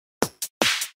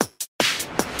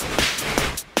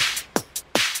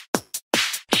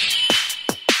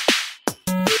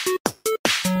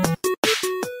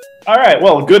All right.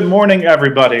 Well, good morning,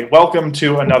 everybody. Welcome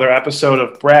to another episode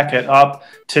of Bracket Up.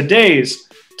 Today's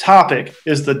topic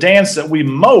is the dance that we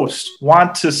most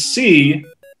want to see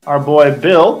our boy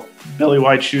Billy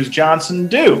White Shoes Johnson,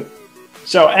 do.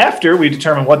 So after we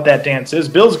determine what that dance is,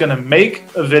 Bill's going to make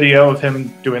a video of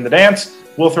him doing the dance.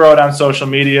 We'll throw it on social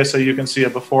media so you can see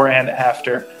it before and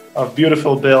after of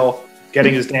beautiful Bill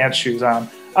getting his dance shoes on.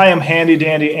 I am handy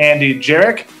dandy Andy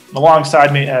Jarek.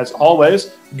 Alongside me, as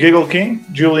always, Giggle King,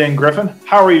 Julian Griffin.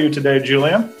 How are you today,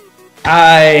 Julian?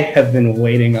 I have been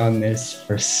waiting on this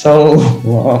for so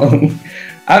long.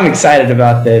 I'm excited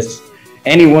about this.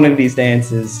 Any one of these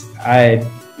dances, I'm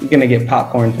going to get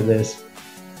popcorn for this.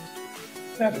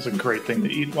 That is a great thing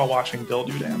to eat while watching Bill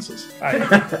do dances.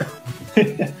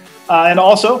 And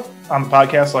also, on the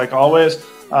podcast, like always,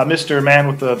 Mr. Man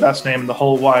with the best name in the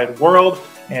whole wide world,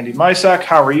 Andy Mysak.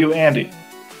 How are you, Andy?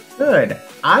 Good.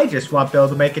 I just want Bill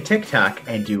to make a TikTok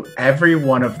and do every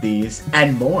one of these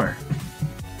and more.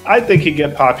 I think he'd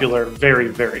get popular very,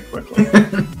 very quickly.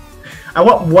 I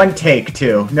want one take,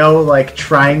 too. No,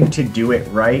 trying to do it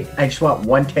right. I just want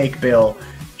one take Bill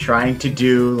trying to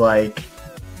do,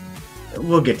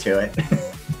 We'll get to it.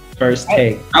 First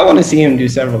take. I want to see him do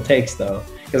several takes, though.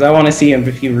 Because I want to see him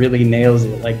if he really nails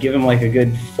it. Give him, a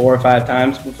good 4 or 5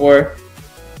 times before.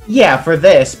 Yeah, for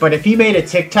this, but if he made a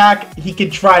TikTok, he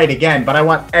could try it again, but I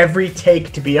want every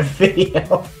take to be a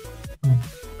video.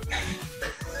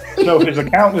 So his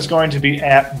account is going to be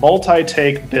at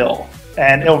MultiTakeBill.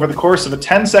 And over the course of a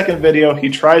 10-second video, he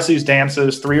tries these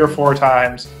dances 3 or 4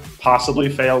 times, possibly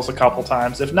fails a couple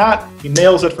times. If not, he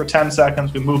nails it for 10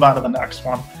 seconds. We move on to the next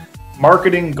one.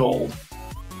 Marketing gold.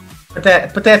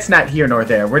 But that's not here nor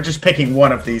there. We're just picking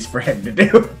one of these for him to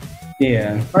do.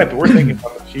 Yeah. Right, but we're thinking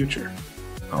about the future.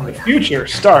 The future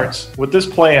starts with this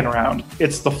play-in round.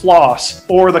 It's the floss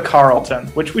or the Carlton,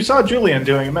 which we saw Julian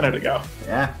doing a minute ago.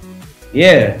 Yeah.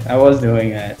 Yeah, I was doing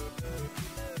that.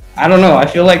 I don't know. I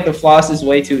feel like the floss is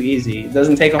way too easy. It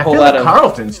doesn't take a whole lot of...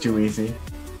 Carlton's too easy.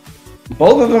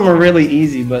 Both of them are really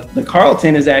easy, but the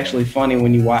Carlton is actually funny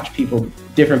when you watch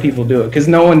different people do it, because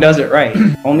no one does it right.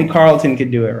 Only Carlton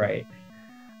could do it right.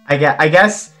 I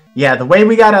guess... Yeah, the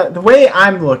way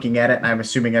I'm looking at it, and I'm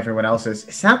assuming everyone else is,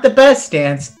 it's not the best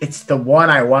dance, it's the one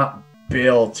I want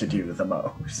Bill to do the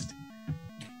most.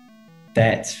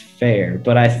 That's fair,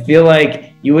 but I feel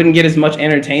like you wouldn't get as much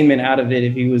entertainment out of it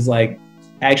if he was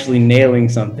actually nailing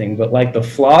something. But the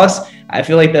floss, I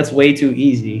feel like that's way too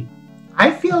easy.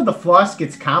 I feel the floss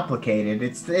gets complicated.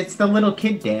 It's the little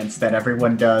kid dance that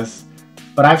everyone does.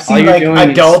 But I've seen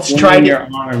adults try to your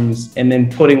arms and then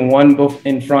putting one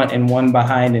in front and one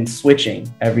behind and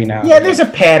switching every now and then. Yeah, there's a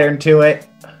pattern to it.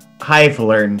 I've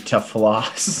learned to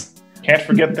floss. Can't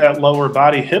forget that lower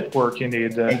body hip work you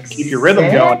need to keep your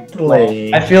rhythm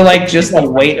going. I feel like just the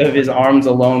weight of his arms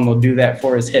alone will do that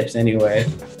for his hips anyway.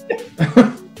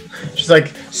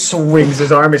 Just swings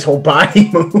his arm, his whole body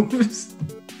moves.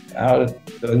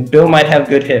 Bill might have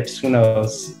good hips, who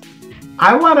knows?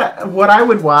 What I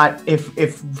would want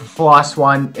if floss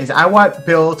won is I want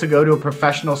Bill to go to a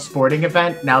professional sporting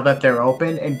event now that they're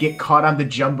open and get caught on the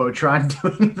Jumbotron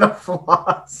doing the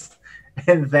floss.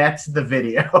 And that's the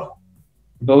video.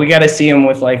 But we got to see him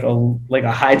with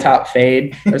a high top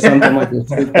fade or something with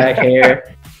slick back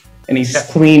hair. And he's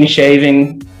clean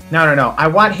shaven. No. I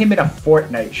want him in a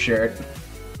Fortnite shirt.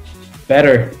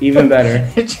 Better, even better.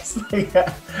 Just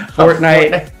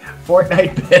Fortnite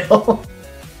Bill.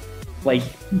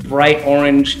 Bright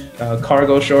orange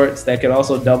cargo shorts that could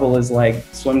also double as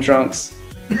swim trunks.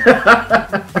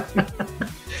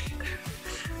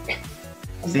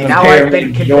 See, now I've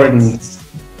been convinced.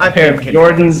 A pair of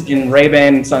Jordans and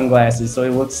Ray-Ban sunglasses, so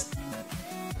it looks...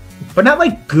 But not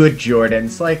good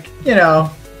Jordans,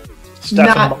 Stephen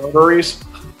Marbury's.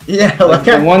 Yeah,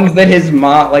 the ones that his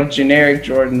mom, generic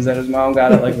Jordans that his mom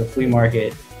got at the flea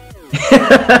market.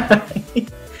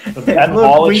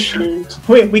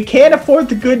 We can't afford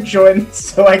the good Jordans,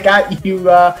 so I got you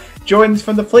Jordans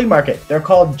from the flea market. They're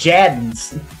called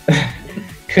Jaddens.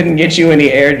 Couldn't get you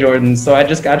any Air Jordans, so I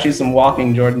just got you some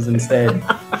walking Jordans instead.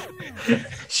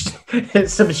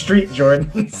 Some street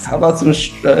Jordans. How about some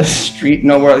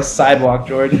sidewalk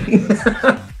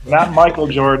Jordans? Not Michael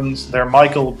Jordans, they're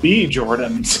Michael B.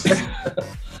 Jordans.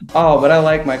 Oh, but I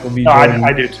like Michael B. Jordan.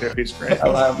 I do too. He's great.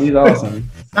 He's awesome.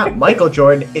 It's not Michael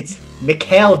Jordan, it's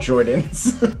Mikhail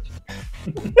Jordans.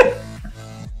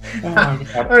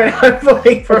 All right, I'm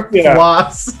voting for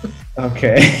floss.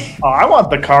 Okay. Oh, I want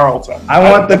the Carlton.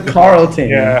 I want the Carlton.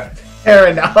 Yeah. Fair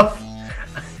enough.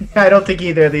 I don't think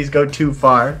either of these go too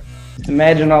far. Just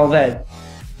imagine all that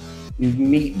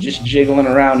meat just jiggling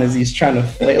around as he's trying to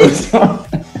flail his arm.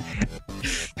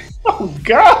 Oh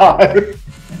God!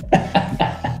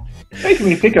 Making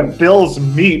me think of Bill's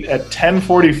meat at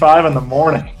 10:45 in the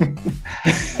morning.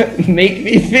 Make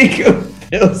me think of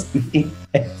Bill's meat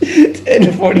at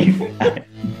 10:45.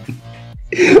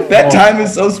 That time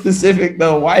is so specific,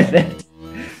 though. Why that?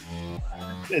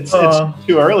 It's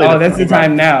too early. Oh, that's the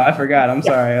time now. I forgot. I'm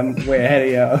sorry. I'm way ahead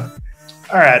of you.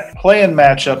 All right, play-in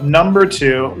matchup number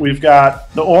 2. We've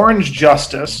got the Orange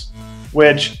Justice,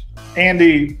 which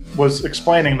Andy was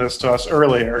explaining this to us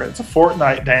earlier. It's a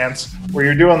Fortnite dance where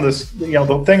you're doing this,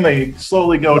 the thing that you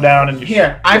slowly go down and you.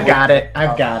 Here, I've got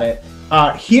it.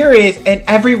 Here is, and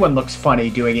everyone looks funny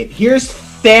doing it. Here's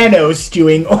Thanos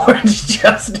doing Orange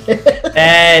Justice.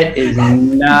 That is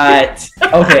not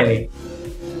okay.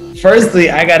 Firstly,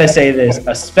 I gotta say this,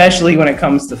 especially when it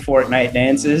comes to Fortnite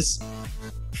dances.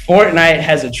 Fortnite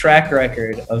has a track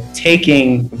record of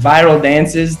taking viral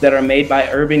dances that are made by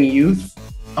urban youth.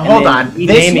 Hold on,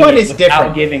 this one is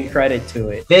different. Giving credit to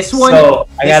it. This one, so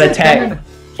I gotta tag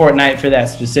Fortnite for that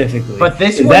specifically. But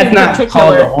this one, that's not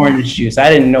called the orange juice. I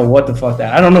didn't know what the fuck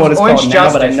that. I don't know what it's called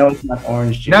now, but I know it's not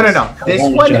orange juice. No.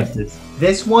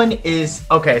 This one is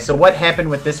okay. So what happened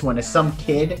with this one is some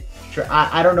kid.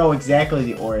 I don't know exactly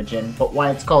the origin, but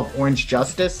why it's called Orange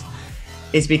Justice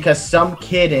is because some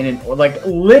kid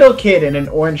little kid in an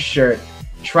orange shirt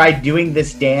tried doing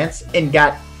this dance and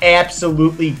got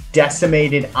absolutely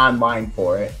decimated online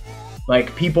for it.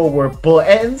 Like people were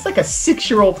and it's like a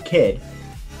 6-year-old kid.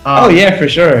 Oh yeah, for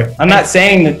sure. I'm not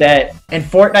saying that. And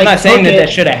Fortnite. I'm not saying that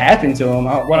should have happened to him.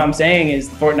 What I'm saying is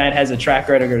Fortnite has a track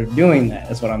record of doing that.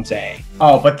 That's what I'm saying.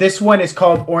 Oh, but this one is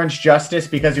called Orange Justice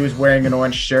because he was wearing an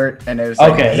orange shirt, and it was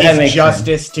his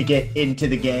justice to get into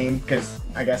the game because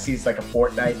I guess he's like a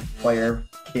Fortnite player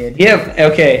kid. Yeah.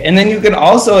 Okay. And then you can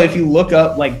also, if you look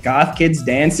up like goth kids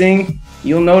dancing,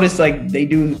 you'll notice like they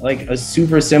do like a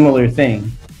super similar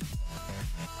thing.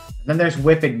 Then there's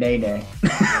Whippin' Nene.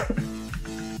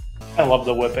 I love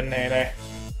the Whippin' Nene.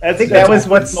 I think that was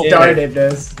what started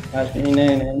this.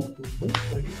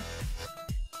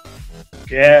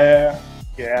 Yeah.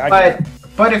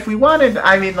 But if we wanted,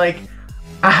 I mean, like,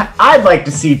 I'd like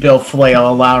to see Bill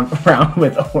flail around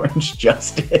with Orange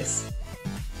Justice.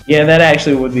 Yeah, that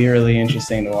actually would be really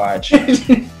interesting to watch.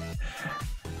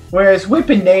 Whereas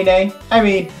Whippin' Nene, I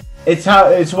mean, it's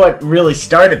what really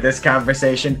started this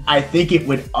conversation. I think it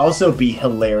would also be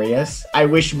hilarious. I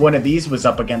wish one of these was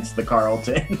up against the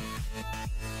Carlton.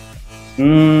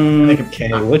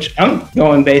 Okay, which I'm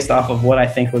going based off of what I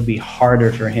think would be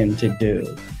harder for him to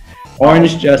do.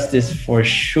 Orange Justice for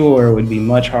sure would be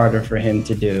much harder for him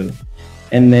to do.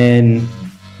 And then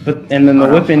the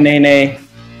Whippin' Nene,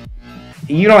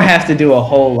 you don't have to do a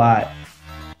whole lot.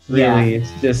 Really,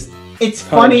 yeah. It's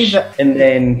funny that, and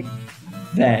then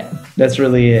that's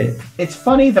really it. It's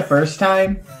funny the first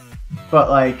time, but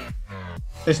like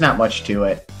there's not much to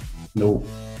it. Nope.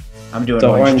 I'm doing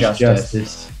Orange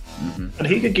Justice. Mm-hmm. But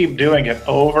he could keep doing it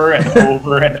over and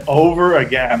over and over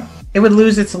again. It would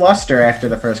lose its luster after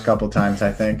the first couple times,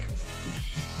 I think.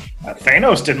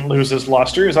 Thanos didn't lose his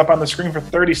luster. He was up on the screen for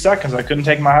 30 seconds. I couldn't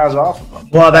take my eyes off of him.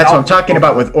 Well, that's what I'm talking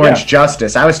about with Orange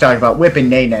Justice. I was talking about Whippin'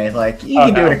 Nene. Like, you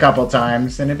can do it a couple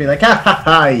times, and it'd be like, ha ha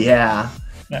ha, yeah.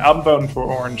 I'm voting for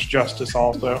Orange Justice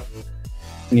also.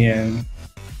 Yeah.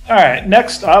 All right,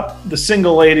 next up, the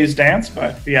Single Ladies Dance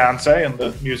by Beyonce in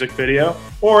the music video,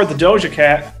 or the Doja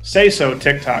Cat Say So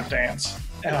TikTok dance.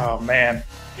 Oh, man.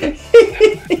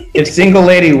 If Single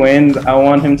Lady wins, I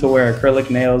want him to wear acrylic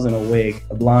nails and a wig,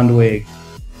 a blonde wig.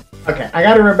 Okay, I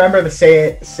got to remember the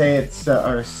Say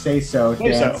So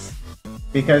dance.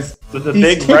 Because with the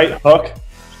big right hook.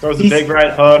 Throws the big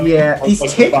right hook. Yeah, these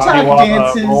TikTok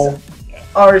dances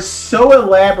are so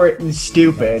elaborate and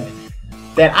stupid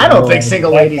that I don't think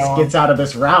Single Ladies gets out of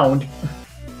this round.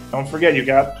 Don't forget, you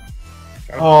got.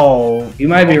 Oh, you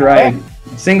might be right.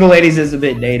 Single Ladies is a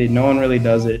bit dated. No one really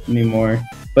does it anymore.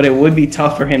 But it would be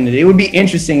tough for him to do. It would be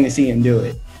interesting to see him do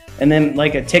it. And then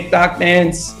like a TikTok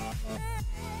dance.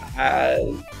 I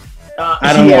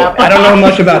don't know. I don't know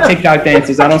much about TikTok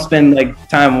dances. I don't spend like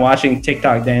time watching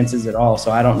TikTok dances at all,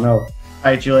 so I don't know. All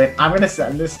right, Julian, I'm gonna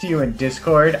send this to you in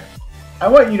Discord. I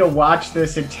want you to watch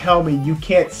this and tell me you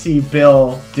can't see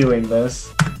Bill doing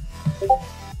this.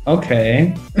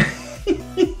 Okay.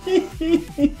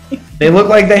 They look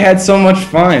like they had so much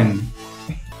fun.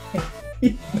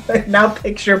 Now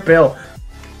picture Bill.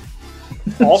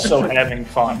 Also having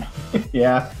fun.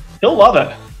 Yeah. He'll love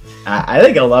it. I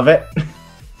think he'll love it.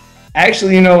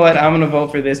 Actually, you know what? I'm gonna vote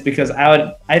for this because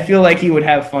I feel like he would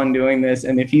have fun doing this,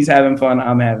 and if he's having fun,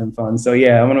 I'm having fun. So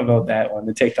yeah, I'm gonna vote that one,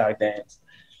 the TikTok dance.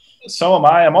 So am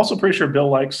I. I'm also pretty sure Bill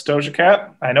likes Doja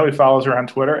Cat. I know he follows her on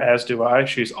Twitter, as do I.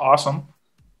 She's awesome.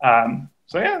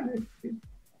 So yeah,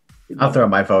 I'll throw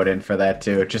my vote in for that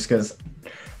too, just because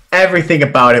everything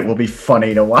about it will be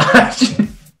funny to watch.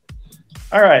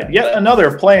 All right, yet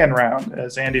another play-in round.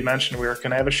 As Andy mentioned, we were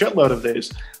going to have a shitload of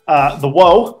these. The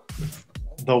Whoa,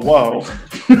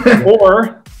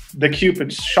 or the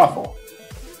Cupid Shuffle.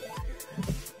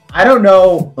 I don't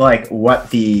know like what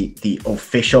the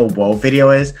official Whoa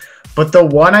video is, but the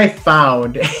one I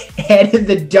found had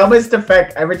the dumbest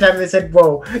effect every time they said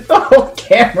Whoa. The whole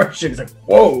camera shit is like,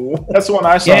 whoa. That's the one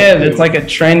I saw. Yeah, it's like a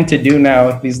trend to do now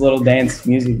with these little dance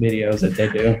music videos that they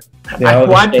do.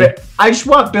 I just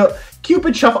want Bill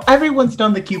Cupid Shuffle. Everyone's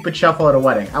done the Cupid Shuffle at a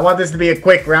wedding. I want this to be a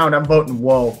quick round. I'm voting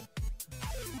Whoa.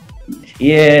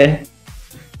 Yeah.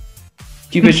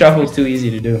 Cupid Shuffle is too easy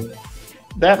to do.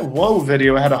 That Whoa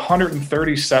video had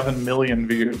 137 million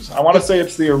views. I want to say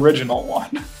it's the original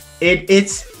one.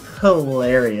 It's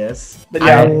hilarious.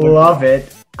 Yeah, I love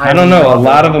it. I don't know. A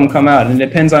lot of them come out, and it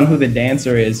depends on who the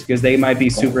dancer is because they might be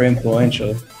super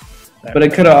influential. But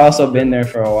it could have also been there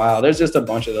for a while. There's just a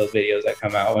bunch of those videos that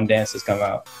come out when dances come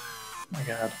out. Oh my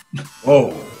God.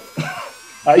 Whoa.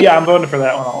 Yeah, I'm voting for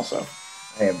that one also.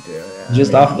 I am too. Yeah.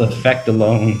 Just off the effect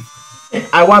alone.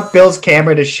 I want Bill's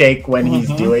camera to shake when he's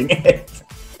doing it.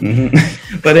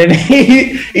 But then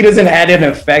he doesn't add an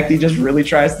effect. He just really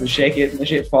tries to shake it, and the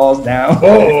shit falls down.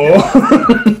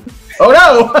 Oh, oh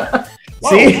no!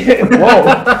 See? Whoa!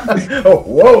 Oh,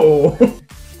 whoa!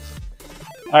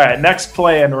 All right, next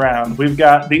play-in round. We've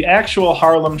got the actual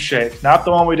Harlem Shake, not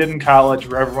the one we did in college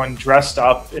where everyone dressed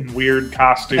up in weird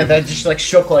costumes. And then just like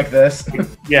shook like this.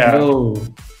 Yeah. Oh.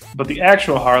 But the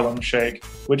actual Harlem Shake,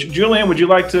 which, Julian, would you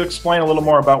like to explain a little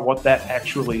more about what that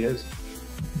actually is?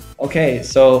 Okay,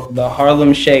 so the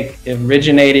Harlem Shake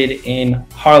originated in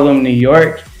Harlem, New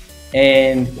York,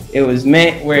 and it was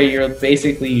meant where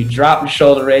you drop your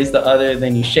shoulder, raise the other,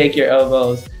 then you shake your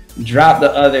elbows, drop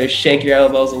the other, shake your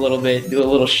elbows a little bit, do a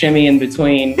little shimmy in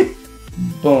between,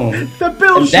 boom. The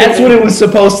Bill And that's what it was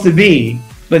supposed to be.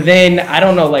 But then, I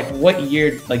don't know, like what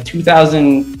year, like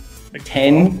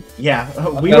 2010?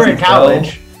 Yeah, we were in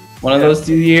college. One of those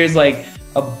 2 years, like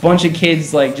a bunch of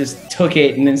kids like just took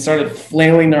it and then started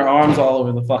flailing their arms all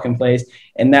over the fucking place.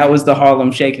 And that was the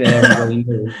Harlem Shake that everybody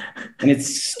knew. And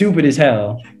it's stupid as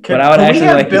hell. But I would actually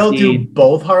like Bill to see do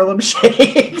both Harlem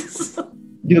Shakes.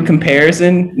 Do a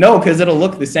comparison. No, because it'll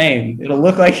look the same. It'll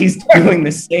look like he's doing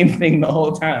the same thing the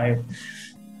whole time.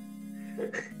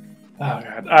 Oh,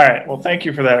 God. All right. Well, thank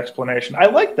you for that explanation. I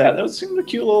like that. That seemed a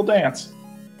cute little dance.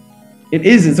 It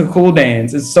is. It's a cool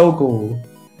dance. It's so cool.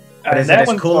 But is it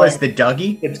as cool as the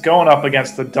Dougie? It's going up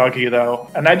against the Dougie, though.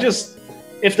 And if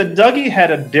the Dougie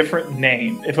had a different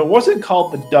name, if it wasn't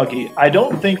called the Dougie, I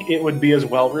don't think it would be as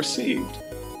well received.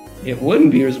 It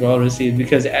wouldn't be as well received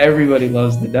because everybody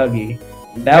loves the Dougie.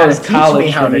 That was college teach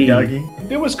me how for to me. Dougie.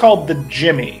 If it was called the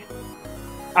Jimmy,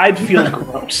 I'd feel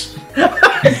gross.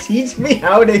 Teach me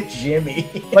how to Jimmy.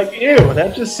 Like, ew,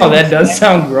 that just seems... Oh, that does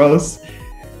sound gross.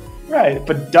 Right,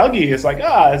 but Dougie is like,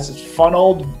 it's this fun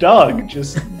old Doug,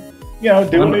 just,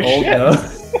 doing his shit.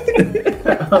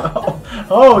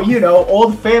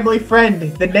 Old family friend,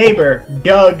 the neighbor,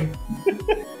 Doug.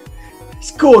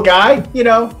 He's a cool guy,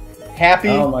 happy.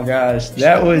 Oh my gosh,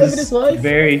 that was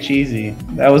very cheesy.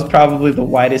 That was probably the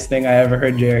whitest thing I ever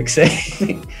heard Jarek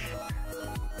say.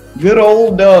 Good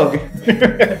old Doug.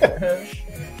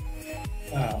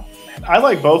 I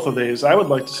like both of these. I would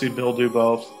like to see Bill do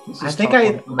both. I think I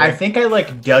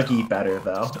like Dougie better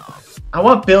though. I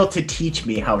want Bill to teach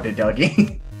me how to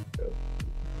Dougie.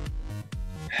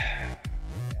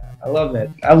 I love that.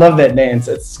 I love that dance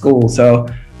at school. So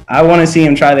I want to see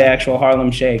him try the actual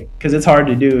Harlem Shake because it's hard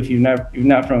to do if you're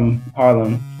not from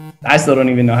Harlem. I still don't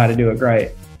even know how to do it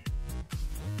right.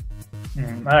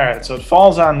 All right, so it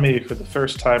falls on me for the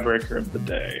first tiebreaker of the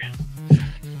day.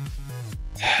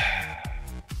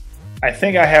 I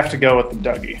think I have to go with the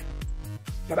Dougie.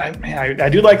 But I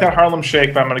do like that Harlem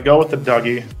Shake, but I'm going to go with the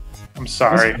Dougie. I'm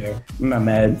sorry. I'm not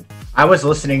mad. I was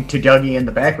listening to Dougie in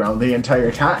the background the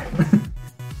entire time.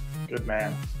 Good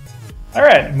man. All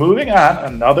right, moving on.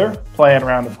 Another play-in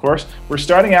round, of course. We're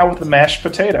starting out with the mashed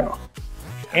potato.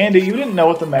 Andy, you didn't know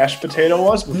what the mashed potato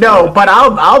was before. No, but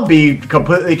I'll be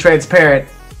completely transparent.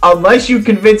 Unless you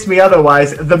convince me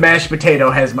otherwise, the mashed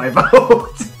potato has my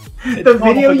vote. The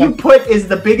video you put is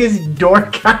the biggest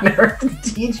dork on earth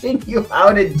teaching you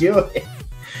how to do it.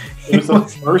 It was the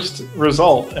first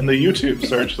result in the YouTube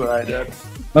search that I did.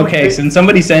 Okay, so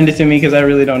somebody send it to me because I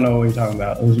really don't know what we're talking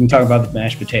about. We're talking about the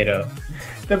mashed potato.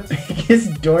 The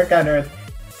biggest dork on earth.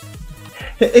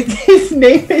 His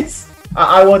name is...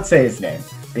 I won't say his name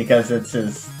because it's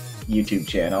his YouTube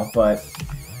channel, but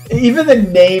even the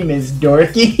name is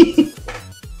dorky.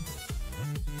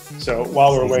 So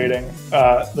while we're waiting,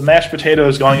 the mashed potato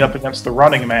is going up against the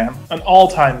Running Man, an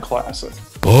all-time classic.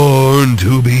 Born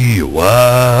to be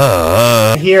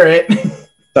wild. I hear it.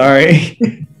 Sorry.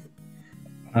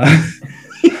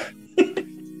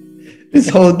 This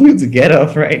whole dude's get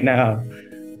up right now.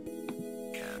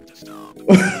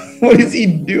 What is he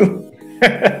doing?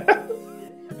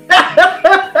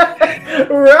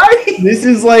 Right? This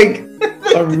is like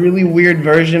a really weird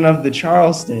version of the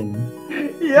Charleston.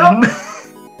 Yep.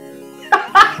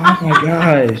 Oh my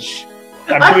gosh.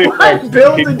 I want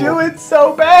Bill to do it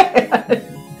so bad.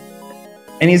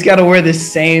 And he's got to wear the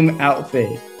same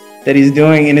outfit that he's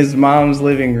doing in his mom's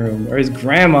living room or his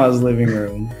grandma's living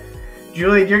room.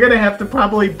 Julian, you're gonna have to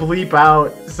probably bleep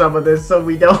out some of this so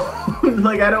we don't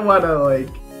like. I don't want to like.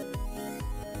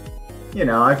 You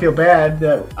know, I feel bad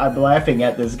that I'm laughing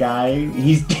at this guy.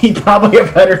 He's probably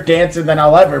a better dancer than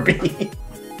I'll ever be.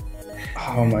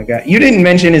 Oh my god, you didn't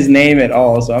mention his name at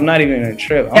all, so I'm not even gonna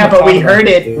trip. Yeah, but we heard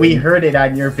it. Dude. We heard it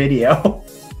on your video.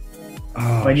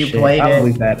 Oh, when you shit. played I'll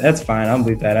it. bleep that. That's fine. I'll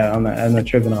bleep that out. I'm not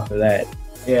tripping off of that.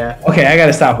 Yeah. Okay, I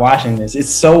gotta stop watching this. It's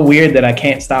so weird that I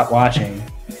can't stop watching.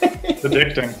 It's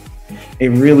addicting. It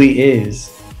really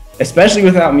is. Especially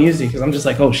without music, because I'm just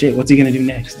like, oh shit, what's he gonna do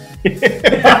next?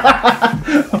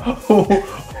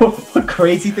 What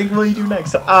crazy thing will you do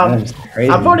next?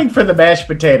 Crazy. I'm voting for the mashed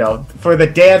potato. For the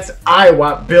dance, I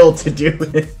want Bill to do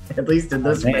it, at least in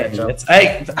this matchup.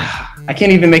 I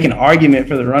can't even make an argument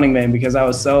for the Running Man because I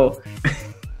was so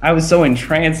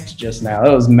entranced just now.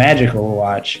 It was magical to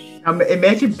watch.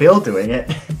 Imagine Bill doing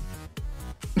it.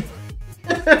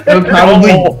 It would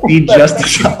probably be just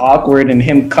as awkward and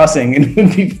him cussing, and it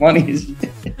would be funny as shit.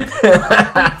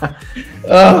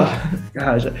 Oh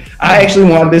gosh, I actually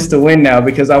want this to win now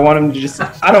because I want him to just.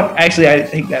 I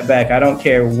take that back. I don't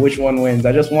care which one wins.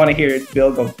 I just want to hear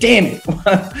Bill go, "Damn it!"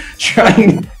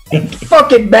 Trying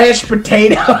fucking mashed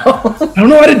potato. I don't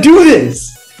know how to do this.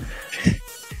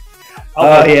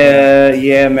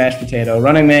 Yeah, mashed potato.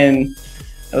 Running Man.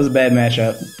 That was a bad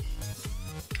matchup.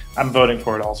 I'm voting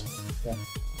for it also.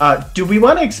 Do we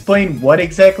want to explain what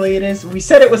exactly it is? We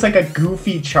said it was like a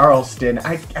goofy Charleston.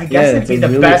 I guess it'd be the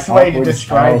really best way to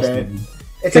describe Charleston.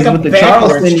 It's like a with the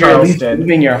backwards Charleston. You're at least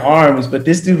moving your arms, but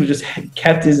this dude just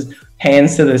kept his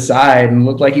hands to the side and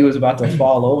looked like he was about to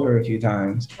fall over a few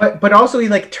times. But also he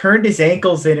like turned his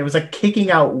ankles in. It was like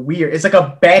kicking out weird. It's like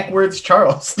a backwards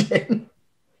Charleston.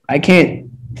 I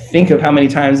can't think of how many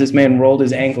times this man rolled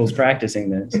his ankles practicing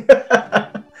this.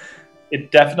 It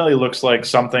definitely looks like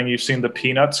something you've seen the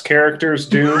Peanuts characters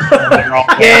do.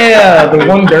 Yeah, the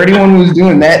one dirty one who's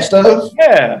doing that stuff.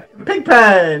 Yeah.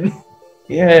 Pigpen.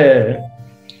 Yeah.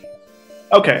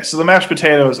 Okay, so the mashed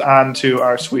potatoes on to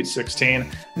our Sweet 16.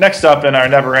 Next up in our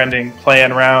never-ending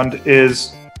play-in round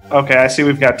is, okay, I see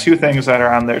we've got two things that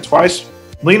are on there twice.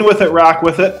 Lean with it, rock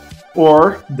with it,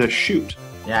 or the shoot.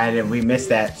 Yeah, we missed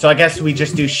that. So I guess we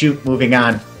just do shoot moving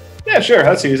on. Yeah, sure,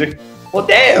 that's easy. Well,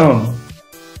 damn.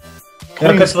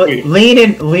 Because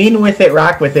lean with it,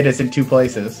 rock with it is in two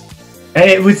places. And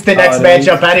it was the next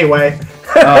matchup anyway.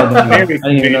 I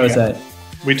didn't even notice that.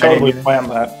 We totally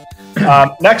planned that.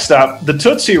 Next up, the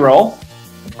Tootsie Roll,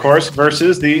 of course,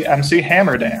 versus the MC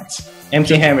Hammer Dance.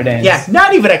 MC Hammer Dance. Yeah,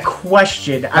 not even a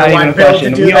question. I want Bill to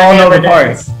do the hammer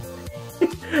dance.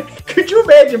 Could you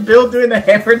imagine Bill doing the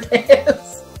hammer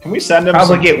dance? Can we send him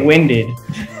probably get winded.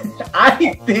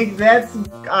 I think that's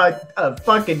a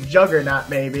fucking juggernaut,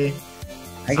 maybe.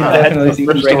 I can definitely see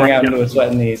him breaking out into a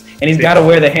sweat in these. And he's got to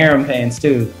wear the harem pants,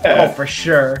 too. Yeah. Oh, for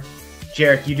sure.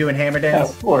 Jarek, you doing hammer dance?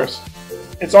 Yeah, of course.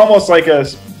 It's almost like a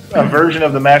version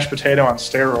of the mashed potato on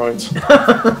steroids.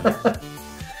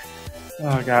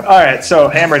 Oh, God. All right, so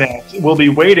hammer dance. We'll be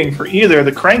waiting for either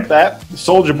the Crank That, the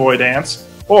Soldier Boy dance,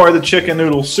 or the Chicken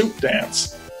Noodle Soup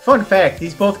dance. Fun fact,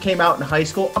 these both came out in high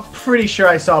school. I'm pretty sure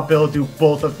I saw Bill do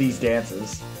both of these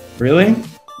dances. Really?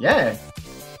 Yeah.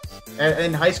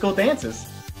 In high school dances.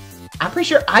 I'm pretty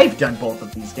sure I've done both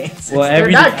of these dances. Well,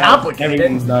 they're not complicated.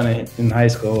 Everyone's done it in high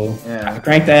school. Yeah.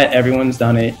 Crank That, everyone's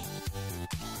done it.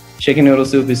 Chicken Noodle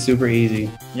Soup is super easy.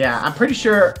 Yeah, I'm pretty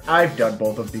sure I've done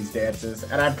both of these dances,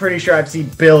 and I'm pretty sure I've seen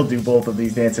Bill do both of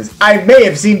these dances. I may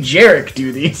have seen Jarek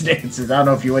do these dances. I don't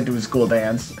know if you went to a school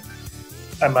dance.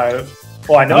 I might have.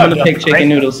 Well, I know I'm going to pick Chicken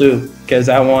Noodle Soup because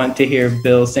I want to hear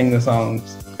Bill sing the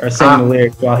songs or sing the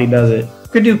lyrics while he does it.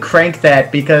 Could do Crank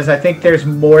That because I think there's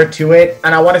more to it,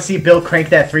 and I want to see Bill crank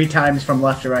that 3 times from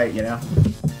left to right, you know?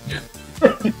 I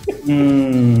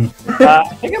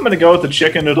think I'm going to go with the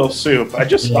Chicken Noodle Soup. I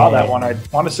just saw that one, I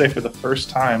want to say, for the first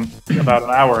time about an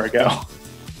hour ago.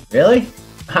 Really?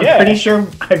 I'm pretty sure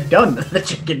I've done the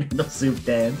Chicken Noodle Soup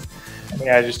dance. I mean,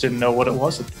 I just didn't know what it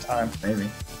was at the time. Maybe.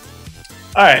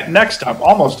 All right, next up,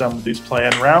 almost done with these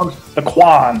playing rounds, the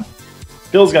Quan.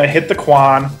 Bill's going to hit the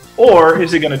Quan, or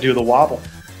is he going to do the wobble?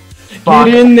 Fuck.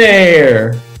 Get in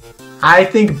there. I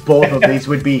think both of these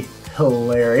would be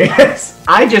hilarious.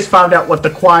 I just found out what the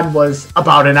Quan was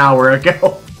about an hour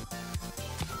ago.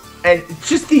 And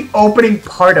just the opening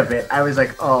part of it, I was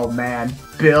like, oh man,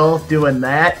 Bill doing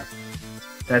that?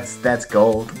 That's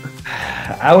gold.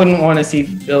 I wouldn't want to see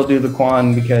Bill do the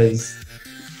Quan because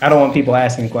I don't want people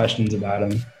asking questions about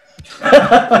him.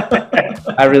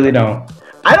 I really don't.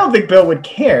 I don't think Bill would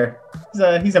care.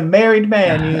 He's a married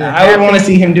man. I would want to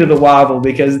see him do the wobble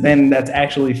because then that's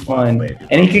actually fun.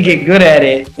 And he could get good at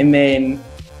it. And then,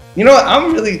 you know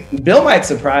what? Bill might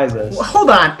surprise us. Well, hold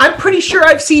on. I'm pretty sure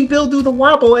I've seen Bill do the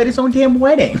wobble at his own damn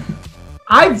wedding.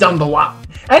 I've done the wobble.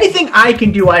 Anything I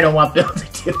can do, I don't want Bill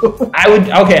to do.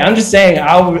 Okay, I'm just saying,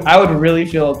 I would really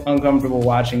feel uncomfortable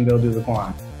watching Bill do the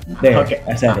Quan. There, okay.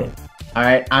 I said it. All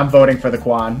right, I'm voting for the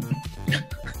Quan.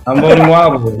 I'm voting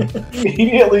wobble.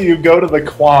 Immediately you go to the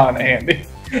Quan, Andy.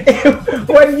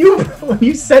 when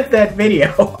you sent that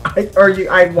video,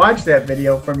 I watched that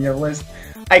video from your list,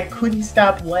 I couldn't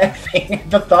stop laughing at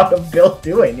the thought of Bill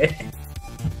doing it.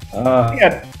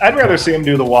 Yeah, I'd rather see him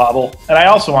do the wobble, and I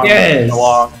also want him to go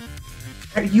along.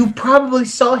 You probably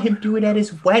saw him do it at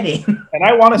his wedding. And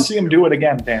I want to see him do it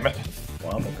again, damn it.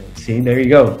 See, there you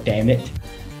go, damn it.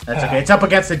 That's okay. It's up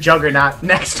against the Juggernaut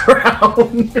next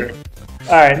round.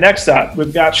 All right, next up,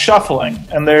 we've got shuffling,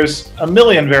 and there's a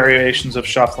million variations of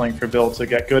shuffling for Bill to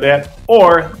get good at,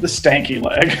 or the stanky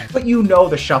leg. But you know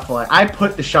the shuffling. I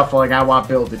put the shuffling I want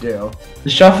Bill to do. The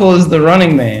shuffle is the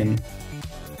running man.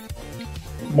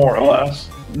 More or less.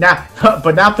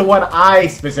 But not the one I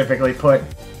specifically put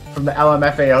from the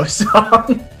LMFAO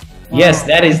song. Yes,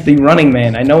 that is the running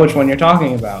man. I know which one you're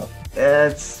talking about.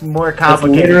 It's more It's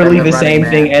complicated. literally the same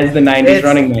thing as the 90s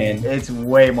running man. It's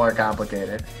way more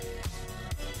complicated.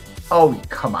 Oh,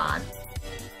 come on.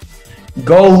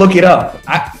 Go look it up.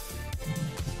 I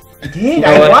did.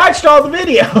 I watched all the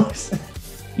videos.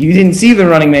 You didn't see the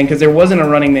running man because there wasn't a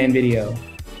running man video.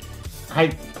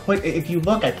 If you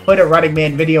look, I put a running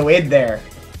man video in there.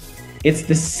 It's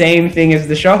the same thing as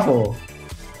the shuffle.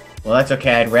 Well, that's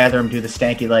okay. I'd rather him do the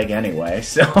stanky leg anyway,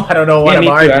 so I don't know what I'm me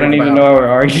too. arguing I don't even know what we're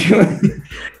arguing.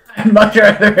 I'd much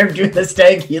rather him do the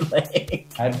stanky leg.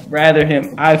 I'd rather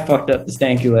him. I fucked up the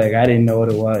stanky leg. I didn't know what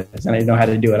it was, and I didn't know how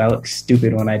to do it. I looked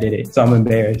stupid when I did it, so I'm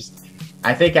embarrassed.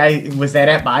 I think was that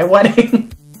at my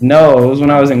wedding? No, it was when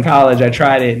I was in college. I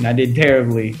tried it, and I did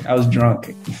terribly. I was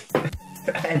drunk.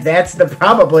 And that's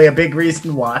probably a big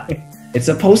reason why. It's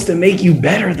supposed to make you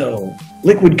better, though.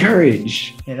 Liquid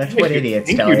courage. Yeah, that's what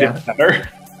idiots tell you. Did better.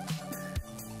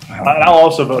 And I'll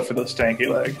also vote for the stanky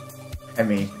leg. I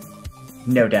mean,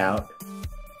 no doubt.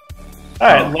 All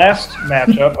right, last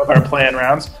matchup of our plan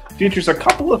rounds features a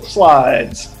couple of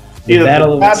slides. Either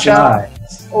the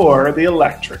slides or the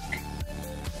electric.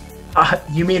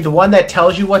 You mean the one that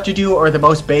tells you what to do, or the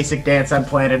most basic dance on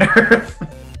planet Earth?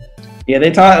 Yeah,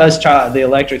 they taught us the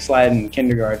electric slide in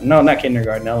kindergarten. No, not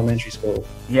kindergarten, elementary school.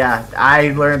 Yeah, I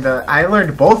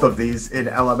learned both of these in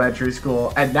elementary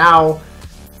school, and now,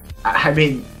 I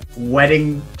mean,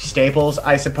 wedding staples,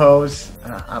 I suppose.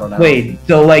 I don't know. Wait,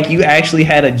 so like you actually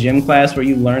had a gym class where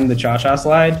you learned the cha-cha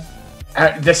slide?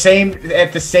 At the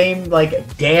same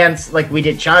like dance, like we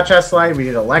did cha-cha slide, we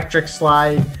did electric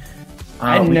slide.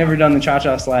 I'd never done the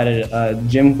cha-cha slide at a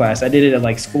gym class. I did it at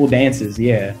like school dances,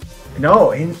 yeah.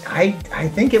 No, and I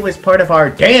think it was part of our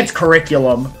dance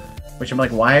curriculum, which I'm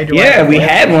like, why do I? Yeah, we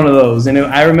had one of those, and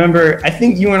I remember. I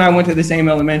think you and I went to the same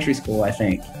elementary school. I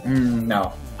think.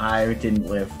 No, I didn't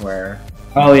live where.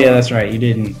 Oh yeah, that's right. You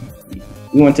didn't.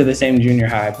 We went to the same junior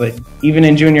high, but even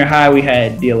in junior high, we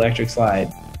had the electric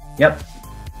slide. Yep.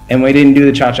 And we didn't do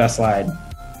the cha-cha slide.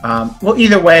 Well,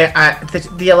 either way,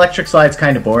 the electric slide's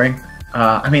kind of boring.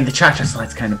 I mean, the cha-cha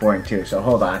slide's kind of boring too. So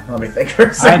hold on, let me think for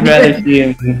a second. I'd rather see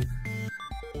him.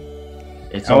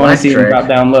 I want to see him drop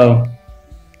down low,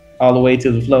 all the way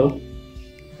to the flow.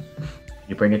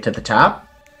 You bring it to the top.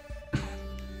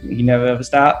 You never ever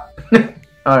stop.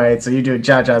 All right, so you do a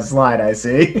cha-cha slide, I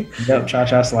see. Yep,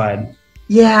 cha-cha slide.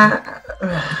 Yeah,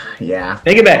 yeah.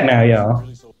 Take it back now, y'all.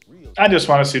 I just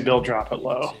want to see Bill drop it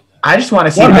low. I just want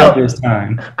to see Bill this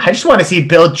time. I just want to see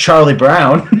Bill Charlie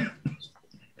Brown.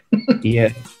 Yeah,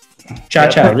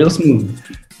 cha-cha, real smooth.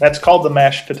 That's called the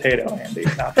mashed potato, Andy.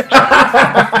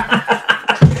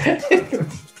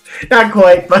 Not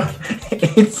quite, but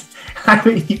it's. I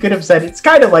mean, you could have said it's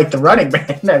kind of like the running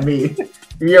man. I mean,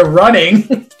 you're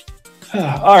running.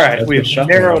 All right, we've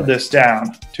narrowed this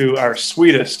down to our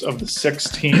sweetest of the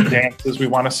 16 dances we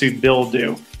want to see Bill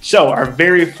do. So our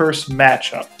very first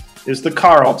matchup is the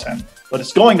Carlton. but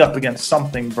it's going up against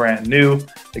something brand new,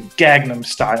 the Gangnam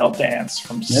Style dance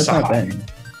from That's not Psy.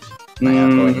 bad. Am I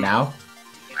going now?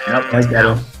 Nope, That's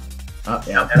better. Oh,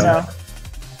 yeah. Yeah.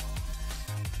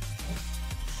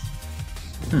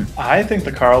 I think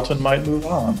the Carlton might move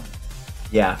on.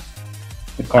 Yeah,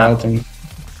 The Carlton.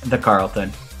 the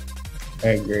Carlton. I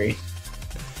agree.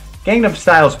 Gangnam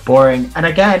Style's boring, and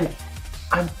again,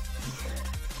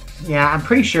 I'm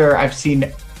pretty sure I've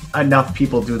seen enough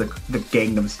people do the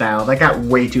Gangnam Style. That got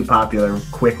way too popular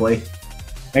quickly.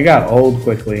 I got old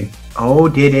quickly. Oh,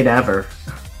 did it ever?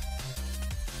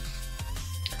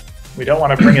 We don't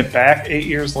want to bring it back 8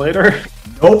 years later.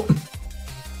 Nope.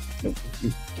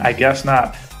 I guess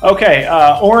not. Okay,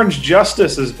 Orange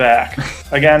Justice is back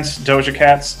against Doja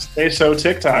Cat's Say So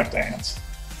TikTok dance.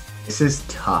 This is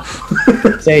tough.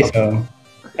 Say so.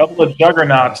 Couple of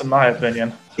juggernauts, in my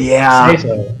opinion. Yeah. Say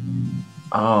so.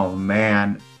 Oh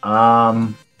man.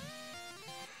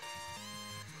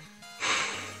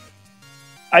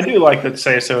 I do like that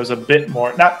Say So is a bit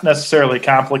more, not necessarily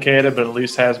complicated, but at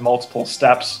least has multiple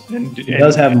steps. It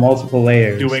does have multiple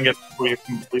layers. Doing it before you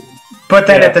complete. But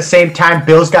then Yeah. at the same time,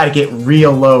 Bill's got to get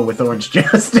real low with Orange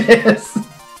Justice.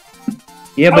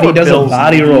 Yeah, but he Our does a Bill's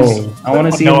body knees. roll. I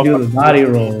want to see him do the body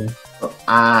roll.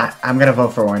 I'm gonna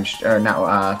vote for Orange, or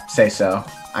not. Say So.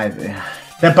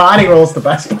 The body roll's the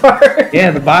best part.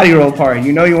 Yeah, the body roll part.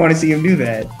 You know you want to see him do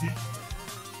that.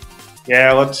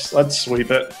 Yeah, let's sweep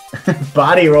it.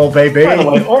 Body roll, baby. By the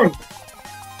way,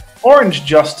 Orange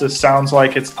Justice sounds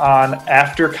like it's on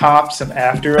after Cops and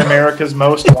after America's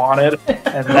Most Wanted,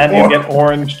 and then you get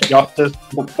Orange Justice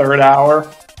the third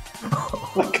hour.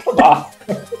 Come on.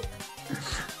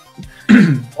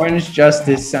 Orange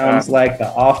Justice sounds like the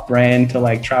off-brand to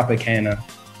like Tropicana.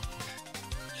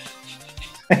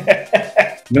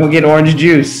 You don't get orange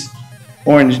juice.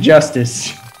 Orange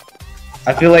Justice.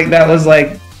 I feel like that was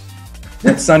like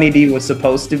what Sunny D was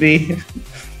supposed to be.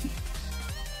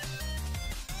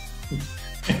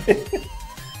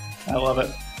 I love it.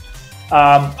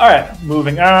 All right,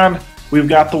 moving on. We've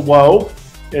got the Woe.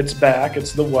 It's back.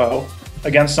 It's the Woe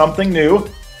against something new.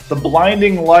 The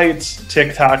Blinding Lights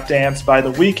TikTok dance by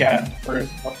The Weeknd, where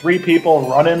 3 people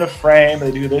run in a frame.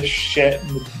 They do this shit.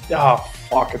 Oh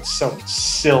fuck! It's so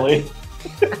silly.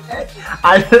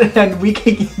 And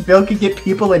Bill can get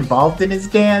people involved in his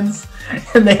dance,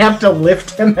 and they have to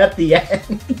lift him at the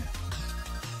end.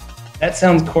 That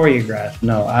sounds choreographed.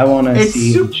 No, I want to It's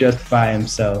see sup- just by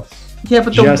himself. Yeah,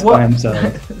 but Just by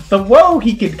himself. the Woe,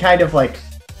 he could kind of like.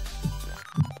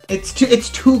 It's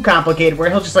too complicated where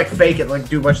he'll just like fake it, like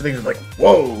do a bunch of things like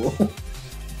whoa.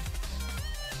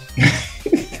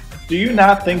 Do you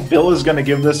not think Bill is going to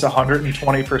give this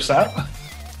 120%?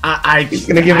 He's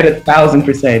gonna give it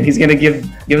 1,000%. He's gonna give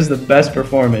us the best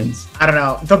performance. I don't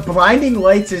know. The Blinding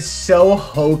Lights is so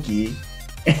hokey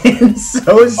and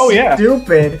so yeah.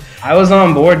 stupid. I was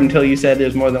on board until you said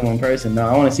there's more than one person. No,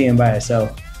 I want to see him by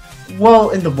himself. Well,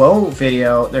 in the Woe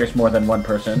video, there's more than one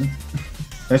person.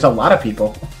 There's a lot of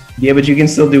people. Yeah, but you can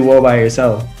still do Woe by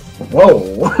yourself.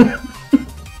 Whoa.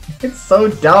 It's so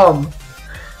dumb.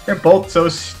 They're both so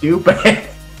stupid.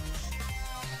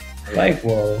 Like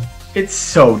Woe. It's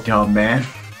so dumb, man.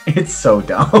 It's so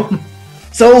dumb.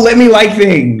 So let me like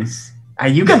things.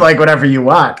 You can like whatever you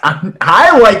want.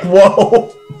 I like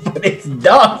Whoa, but it's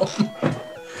dumb.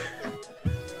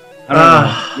 I don't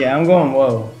know. Yeah, I'm going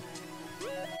Woe.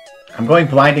 I'm going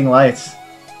Blinding Lights.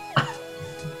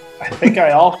 I think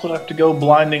I also have to go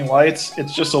Blinding Lights.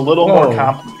 It's just a little Whoa. more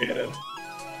complicated.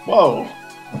 Whoa.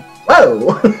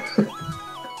 Whoa.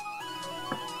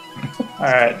 All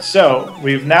right, so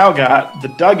we've now got the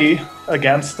Dougie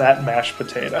against that mashed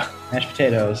potato. Mashed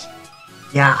potatoes.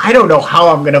 Yeah, I don't know how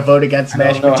I'm gonna vote against I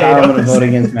mashed don't know how I'm potatoes. gonna vote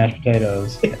against mashed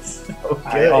potatoes. It's so good.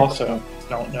 I also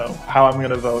don't know how I'm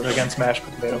going to vote against mashed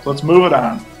potatoes. Let's move it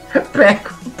on.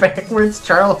 Backwards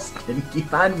Charleston.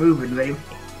 Keep on moving, baby.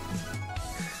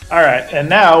 All right, and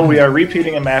now we are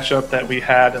repeating a matchup that we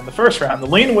had in the first round. The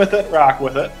Lean With It, Rock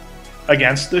With It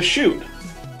against the Shoot.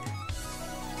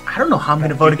 I don't know how I'm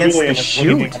gonna vote against Julian the is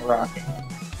leaning shoot. and rocking.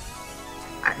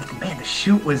 Man, the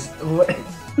shoot was.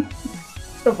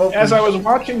 As I was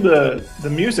watching the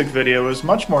music video, it was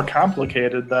much more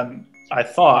complicated than I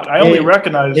thought. I only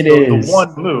recognized it the is.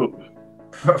 one move.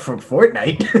 from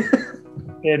Fortnite.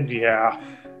 And yeah,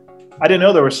 I didn't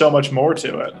know there was so much more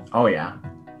to it. Oh yeah.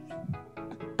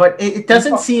 But it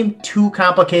doesn't seem too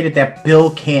complicated that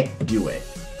Bill can't do it.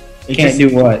 It Can't just-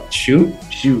 do what? Shoot?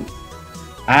 shoot.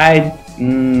 It's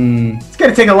It's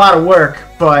gonna take a lot of work,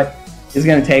 but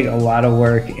gonna take a lot of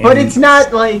work. but and it's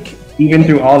not like even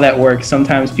through all that work,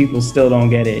 sometimes people still don't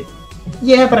get it.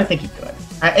 yeah. But I think he could.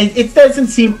 It doesn't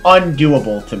seem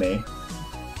undoable to me.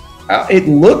 It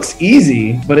looks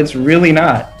easy, but it's really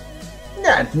not.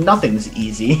 Yeah, nothing's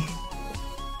easy.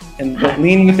 And but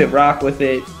lean with it, rock with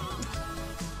it.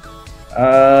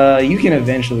 You can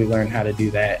eventually learn how to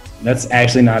do that. That's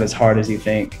actually not as hard as you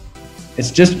think.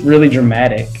 It's just really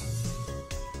dramatic.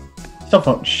 Still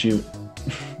don't shoot.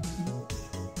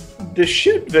 The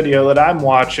shoot video that I'm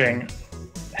watching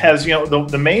has, you know,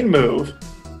 the main move,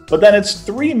 but then it's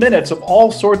 3 minutes of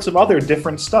all sorts of other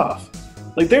different stuff.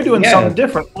 Like they're doing something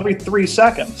different every 3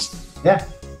 seconds. Yeah.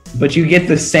 But you get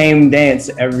the same dance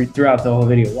throughout the whole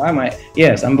video. Why am I?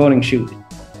 Yes, I'm voting shoot.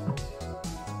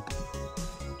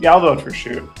 Yeah, I'll vote for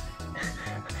shoot.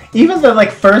 Even the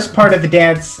like first part of the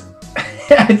dance,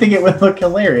 I think it would look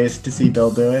hilarious to see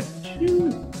Bill do it.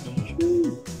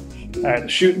 All right, the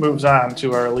shoot moves on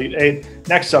to our Elite Eight.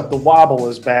 Next up, the wobble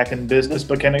is back in business,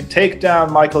 but can it take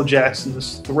down Michael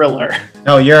Jackson's Thriller?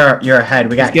 No, you're ahead.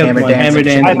 We got Hammer Dance. Hammer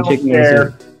Dance I and don't Chicken care.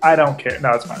 Noodle Soup. I don't care.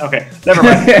 No, it's fine. Okay, never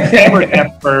mind. Hammer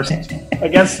Dance first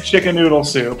against Chicken Noodle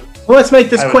Soup. Well, let's make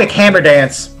this quick. Hammer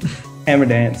Dance. Hammer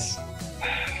Dance.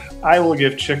 I will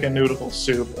give Chicken Noodle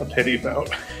Soup a pity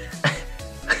vote.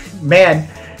 Man,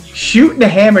 shooting a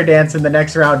Hammer Dance in the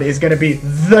next round is going to be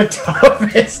the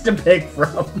toughest to pick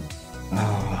from.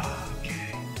 Oh,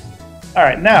 okay. All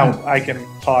right, now I can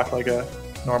talk like a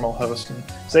normal host and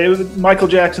say Michael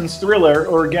Jackson's Thriller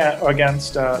or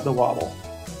against the wobble.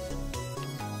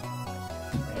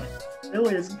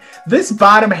 This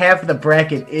bottom half of the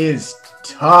bracket is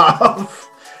tough.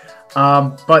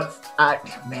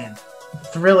 Man,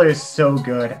 Thriller is so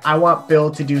good. I want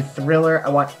Bill to do Thriller. I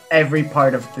want every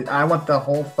part of I want the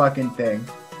whole fucking thing.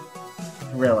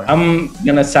 Thriller. I'm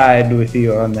gonna side with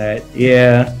you on that.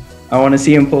 Yeah, I want to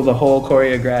see him pull the whole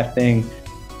choreographed thing.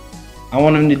 I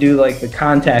want him to do like the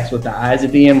contacts with the eyes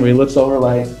at the end, where he looks over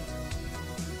like.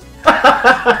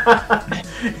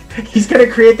 He's gonna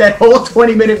create that whole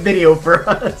 20-minute video for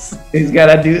us. He's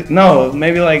gotta do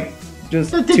maybe like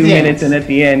just 2 minutes, and at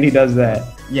the end he does that.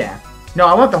 Yeah. No,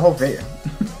 I want the whole video.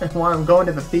 I want him going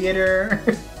to the theater.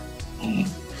 I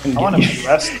want him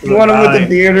dressed. You want him with the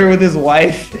theater with his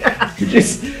wife,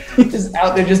 just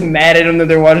out there, just mad at him that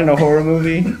they're watching a horror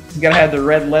movie. He's gotta have the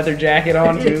red leather jacket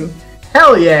on too.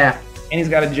 Hell yeah! And he's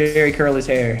got a Jerry curl his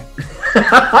hair.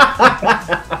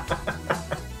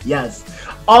 Yes,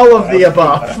 all of the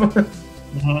above.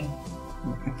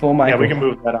 Mm-hmm. Full Michael. Yeah, we can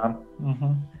move that on.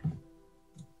 Mm-hmm.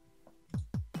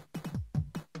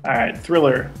 All right,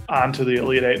 Thriller on to the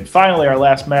Elite Eight. And finally, our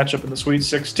last matchup in the Sweet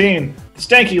 16, the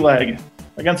Stanky Leg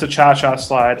against the Cha-Cha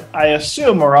Slide. I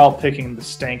assume we're all picking the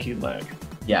Stanky Leg.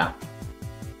 Yeah.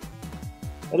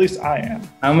 At least I am.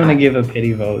 I'm gonna give a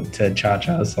pity vote to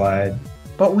Cha-Cha Slide.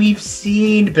 But we've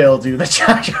seen Bill do the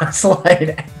Cha-Cha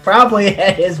Slide, probably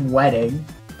at his wedding.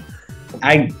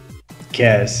 I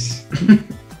guess.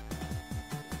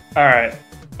 All right,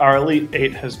 our Elite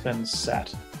Eight has been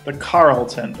set. The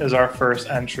Carlton is our first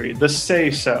entry. The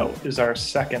Say So is our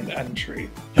second entry.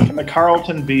 Can the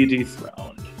Carlton be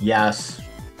dethroned? Yes.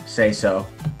 Say so.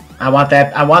 I want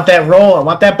that roll. I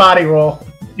want that body roll.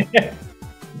 Yeah,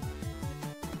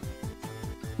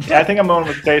 I think I'm going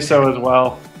with Say So as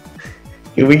well.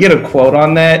 Can we get a quote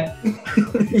on that?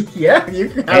 Yeah, you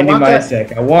can. Andy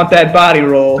Mysek, I want that body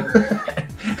roll.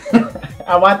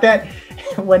 I want that.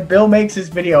 When Bill makes his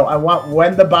video, I want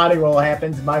when the body roll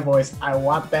happens, my voice, I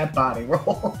want that body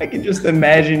roll. I can just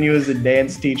imagine you as a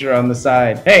dance teacher on the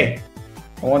side. Hey,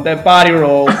 I want that body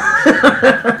roll.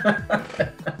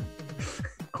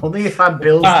 Only if I'm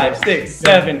Bill's 5, 6,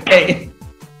 7, 8.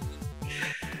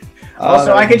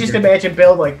 Also, I can just imagine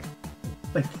Bill like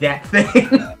that thing.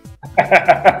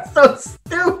 So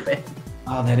stupid.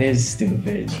 Oh, that is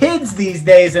stupid. Kids these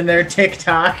days and their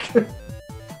TikTok.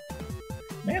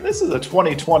 Man, this is a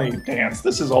 2020 dance.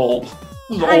 This is old.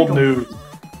 This is old news.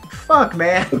 Fuck,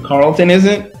 man. The Carlton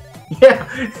isn't? Yeah.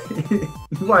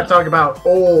 You want to talk about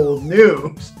old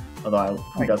news? Although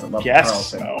who doesn't love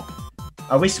Yes. Carlton? So.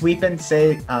 Are we sweeping?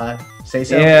 Say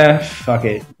so. Yeah, fuck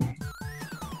it.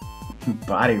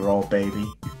 Body roll,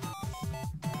 baby.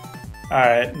 All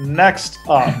right, next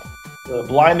up, the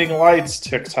Blinding Lights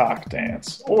TikTok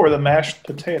dance or the mashed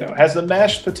potato. Has the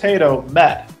mashed potato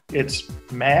met its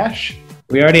mash?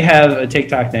 We already have a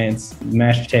TikTok dance,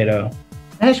 mashed potato.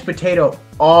 Mashed potato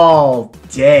all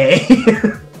day.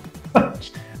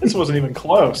 This wasn't even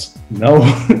close. No.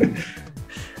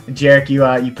 Jarek,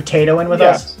 you potatoing with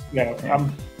us? Yeah,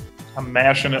 I'm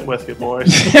mashing it with you, boys.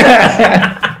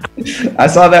 I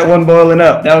saw that one boiling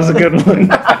up. That was a good one.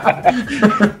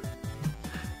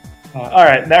 All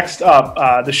right, next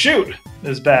up, the shoot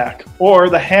is back, or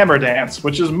the hammer dance,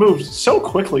 which has moved so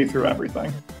quickly through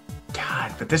everything.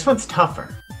 God, but this one's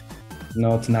tougher.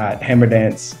 No, it's not. Hammer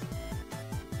dance.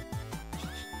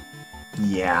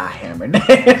 Yeah, hammer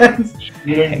dance.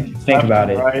 Think about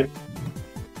it. Right.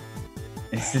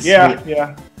 It's just Yeah, sweet.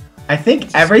 yeah. I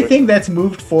think everything that's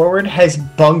moved forward has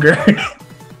bungered.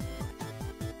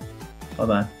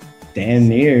 Hold on. Damn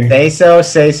near. Say so,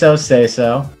 say so, say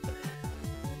so.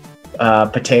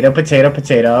 Potato, potato,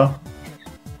 potato.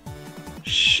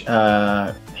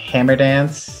 Hammer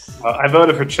dance. I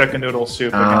voted for chicken noodle soup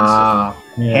against Ah,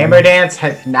 Yeah. hammer dance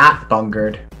has not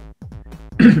bungered.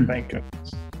 it. Thank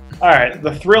goodness. All right,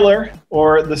 the thriller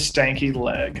or the stanky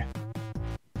leg?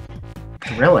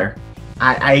 Thriller.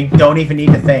 I don't even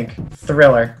need to think.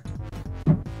 Thriller.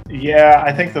 Yeah,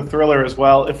 I think the thriller as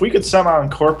well. If we could somehow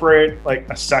incorporate like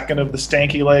a second of the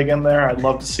stanky leg in there, I'd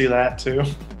love to see that too.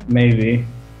 Maybe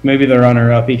the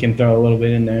runner-up. He can throw a little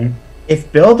bit in there.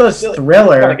 If Bill does Gotta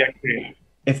Thriller, get creative.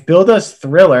 if Bill does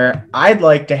Thriller, I'd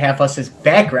like to have us as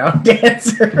background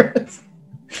dancers.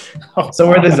 So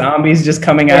were the zombies just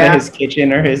coming out Yeah. of his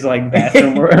kitchen or his like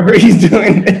bathroom, wherever he's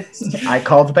doing this? I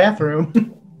called the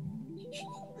bathroom.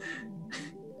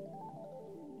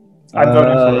 I'm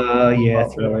voting for yeah,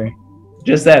 Thriller.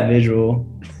 Just that visual.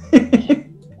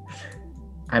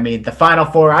 I mean, the final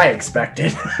four I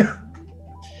expected.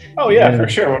 Oh yeah, Yeah. for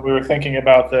sure. When we were thinking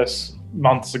about this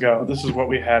months ago, this is what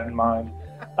we had in mind.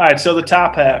 All right, so the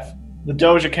top half, the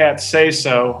Doja Cat Say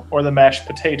So or the mashed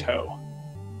potato.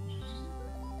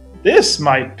 This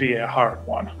might be a hard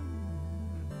one.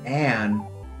 Man.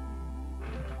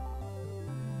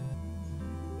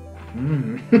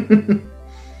 Mm.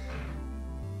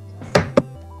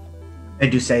 I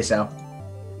do say so.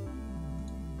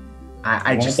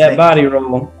 I Want just that think body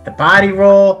roll. the body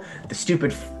roll, the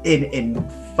stupid in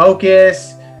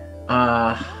focus,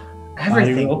 Body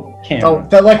everything. roll. Camera.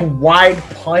 The like wide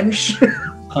punch.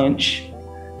 Punch.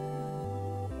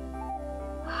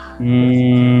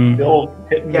 Mm, Bill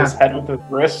hitting Yeah. his head with his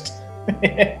wrist.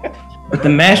 but the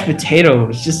mashed potato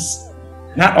was just.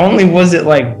 Not only was it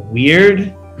like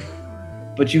weird,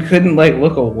 but you couldn't like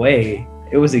look away.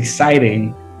 It was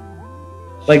exciting.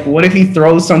 Like, what if he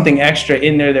throws something extra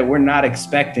in there that we're not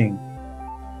expecting?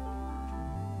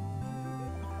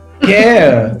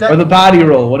 Yeah, or the body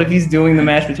roll. What if he's doing the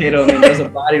mashed potato and then there's a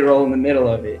body roll in the middle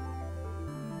of it?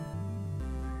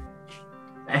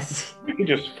 That's- We could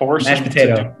just force Mashed him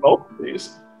potato. to do both of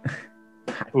these.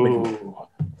 Ooh.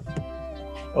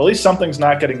 At least something's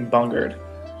not getting bungered.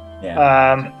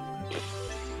 yeah.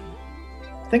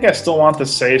 I think I still want the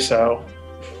Say So.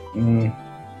 Mm,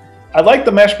 I like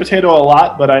the mashed potato a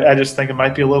lot, but I just think it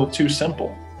might be a little too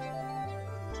simple.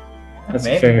 that's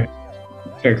Maybe.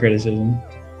 fair criticism.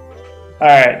 All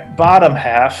right, bottom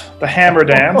half, the hammer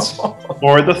dance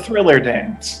or the thriller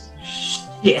dance.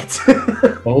 Shit.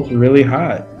 Both really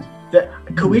hot.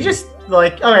 Could we just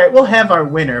like? All right, we'll have our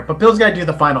winner, but Bill's got to do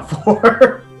the final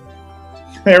four.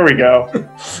 There we go.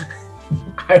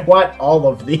 I want all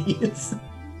of these.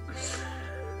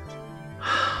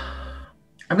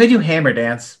 I'm gonna do hammer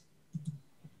dance.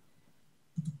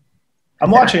 I'm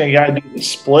watching a guy do the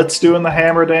splits doing the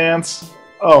hammer dance.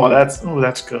 Oh,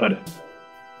 that's good.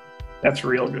 That's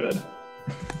real good.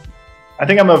 I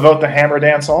think I'm gonna vote the hammer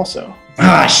dance also.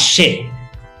 Ah, shit.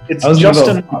 It's I was just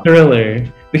gonna go enough.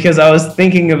 Thriller because I was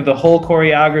thinking of the whole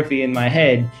choreography in my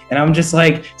head, and I'm just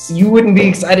like, so you wouldn't be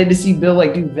excited to see Bill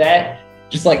like do that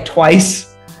just like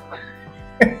twice?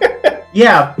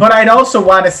 Yeah, but I'd also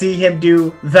want to see him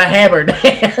do the hammer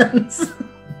dance.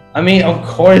 I mean, of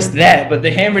course that, but the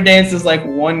hammer dance is like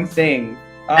one thing.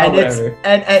 Oh, and whatever.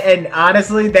 and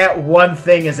honestly, that one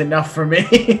thing is enough for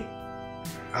me.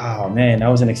 Oh man, I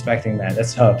wasn't expecting that.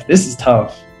 That's tough. This is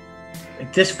tough.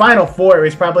 This final four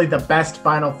is probably the best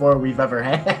final four we've ever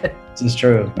had. This is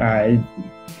true. All right.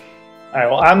 All right,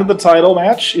 well, on to the title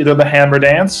match, either the hammer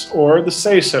dance or the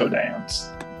Say So dance.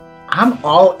 I'm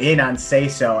all in on Say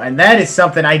So, and that is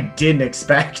something I didn't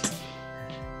expect.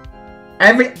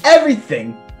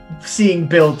 Everything seeing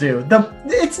Bill do.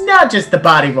 It's not just the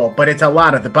body roll, but it's a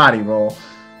lot of the body roll.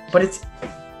 But it's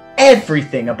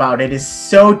everything about it is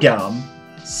so dumb,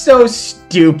 so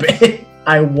stupid.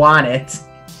 I want it.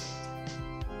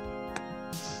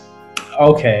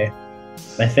 Okay.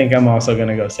 I think I'm also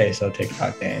gonna go Say So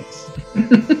TikTok dance.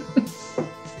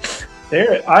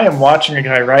 There, I am watching a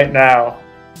guy right now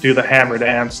do the hammer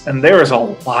dance, and there is a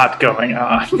lot going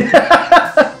on.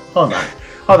 Hold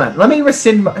on. Let me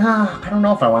rescind. I don't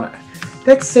know if I want to.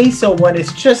 That Say So one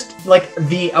is just like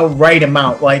the right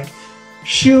amount. Like,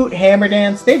 shoot, hammer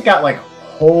dance. They've got like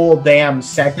whole damn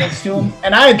segments to them,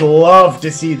 and I'd love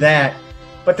to see that.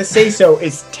 But the Say So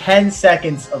is 10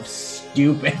 seconds of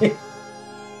stupid.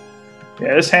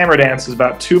 Yeah, this hammer dance is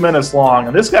about 2 minutes long,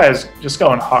 and this guy is just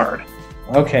going hard.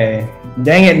 Okay.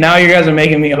 Dang it! Now you guys are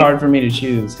making me hard for me to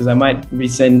choose because I might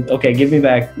rescind. Okay, give me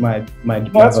back my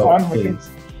that's vote, fine. please.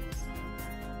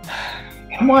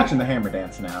 I'm watching the hammer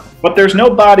dance now. But there's no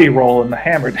body roll in the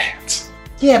hammer dance.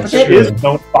 Yeah, but That's There that true. is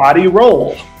no body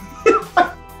roll.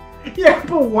 yeah,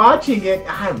 but watching it,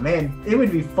 man, it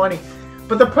would be funny.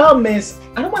 But the problem is,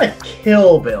 I don't want to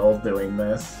kill Bill doing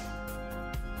this.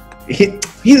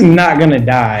 He's not gonna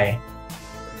die.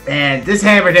 Man, this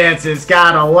hammer dance has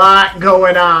got a lot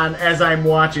going on as I'm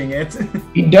watching it.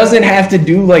 He doesn't have to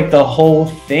do like the whole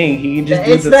thing. He can just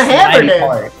do It's the the hammer slidey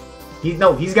dance.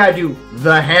 part. He's got to do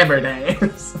the hammer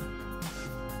dance.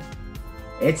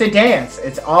 It's a dance.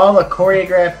 It's all a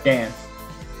choreographed dance.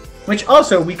 Which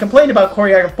also, we complained about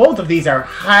choreographed. Both of these are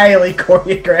highly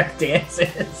choreographed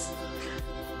dances.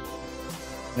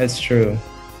 That's true.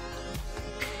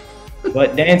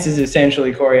 But dance is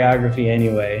essentially choreography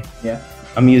anyway. Yeah.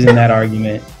 I'm using that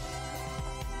argument.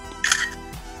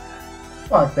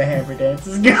 Fuck, the hammer dance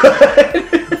is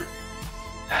good.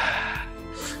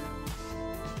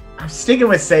 I'm sticking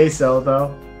with Say So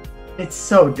though. It's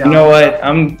so dumb. You know what?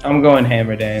 I'm going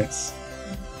hammer dance.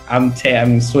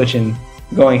 I'm switching,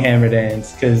 going hammer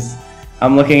dance because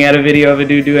I'm looking at a video of a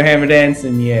dude do a hammer dance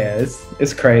and yeah,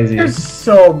 it's crazy. There's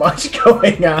so much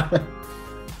going on.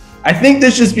 I think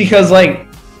that's just because like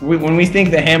when we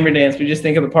think the hammer dance, we just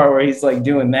think of the part where he's like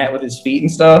doing that with his feet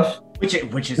and stuff. Which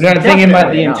is We're not thinking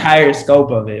about the definitely enough. entire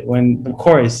scope of it. When of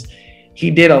course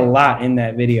he did a lot in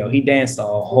that video. He danced a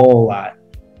whole lot.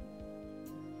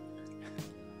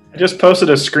 I just posted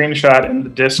a screenshot in the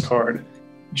Discord.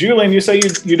 Julian, you say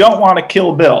you don't want to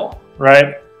kill Bill,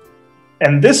 right?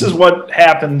 And this is what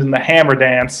happened in the hammer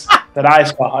dance that I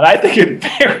saw. And I think it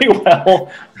very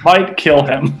well might kill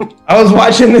him. I was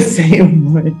watching the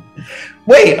same one.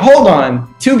 Wait, hold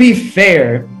on. To be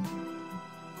fair,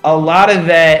 a lot of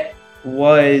that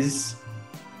was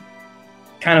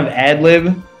kind of ad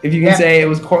lib, if you can Yeah. say. It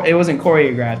wasn't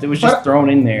choreographed. It was just But- thrown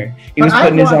in there. He but was I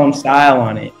putting his want- own style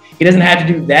on it. He doesn't have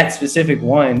to do that specific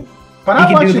one. But He I'm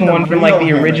can do watching the one from like real the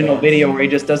hammer original dance. video where he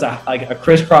just does a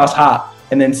crisscross hop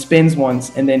and then spins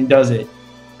once and then does it.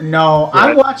 No,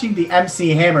 I'm watching the MC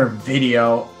Hammer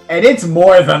video, and it's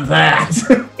more than that.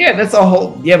 Yeah, but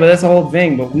that's a whole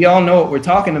thing. But we all know what we're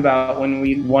talking about when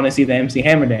we want to see the MC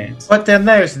Hammer dance. but then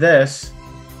there's this.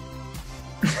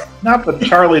 Not the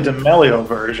Charlie D'Amelio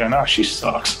version. Oh, she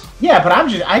sucks. Yeah, but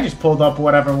I just pulled up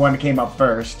whatever one came up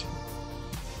first.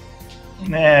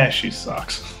 Nah, she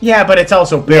sucks. Yeah, but it's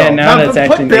also Bill. Yeah, now that's put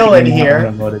actually Bill in making me here. want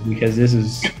to vote it because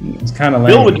it's kind of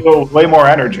lame. Bill would do way more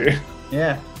energy.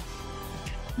 Yeah,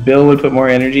 Bill would put more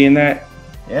energy in that.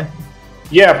 yeah.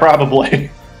 Yeah, probably.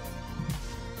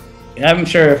 I'm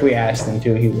sure if we asked him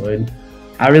to, he would.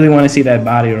 I really want to see that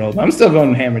body roll, but I'm still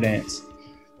going to hammer dance.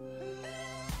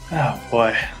 Oh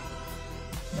boy.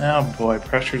 Oh boy,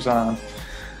 pressure's on.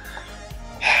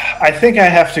 I think I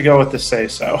have to go with the Say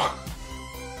So.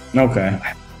 Okay.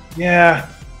 Yeah.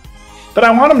 But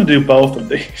I want him to do both of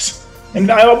these. And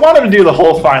I want him to do the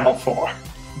whole Final Four.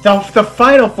 The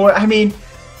final four. I mean,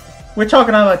 we're talking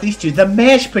about these two. The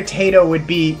mashed potato would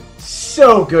be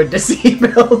so good to see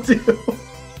Bill do.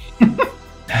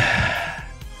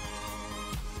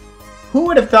 Who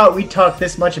would have thought we'd talk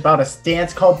this much about a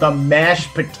dance called the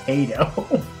mashed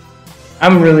potato?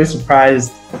 I'm really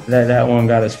surprised that one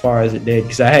got as far as it did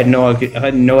because I had no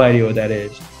idea what that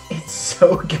is. It's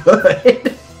so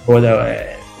good. Or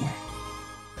that.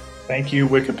 Thank you,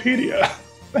 Wikipedia.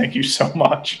 Thank you so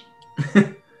much.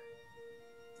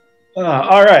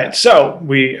 All right, so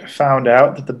we found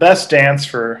out that the best dance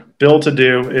for Bill to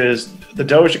do is the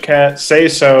Doja Cat Say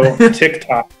So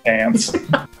TikTok dance.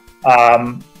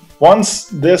 Once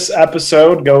this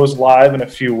episode goes live in a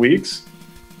few weeks,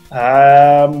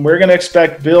 we're going to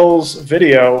expect Bill's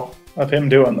video of him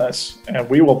doing this, and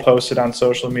we will post it on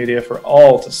social media for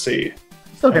all to see.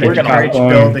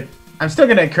 I'm still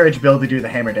gonna encourage Bill to do the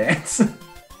hammer dance.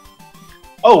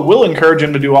 Oh, we'll encourage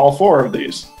him to do all four of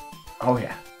these. Oh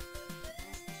yeah.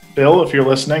 Bill, if you're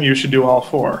listening, you should do all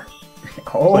four.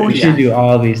 Oh You yeah. should do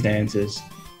all these dances.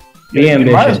 Be You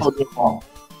might as ambitious. well do them all.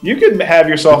 You could have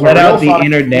yourself Let a real out the fun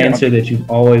inner dancer that you've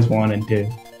always wanted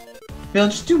to. Bill,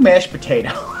 just do mashed potato.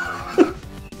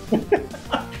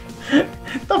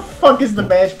 The fuck is the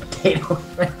mashed potato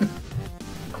thing?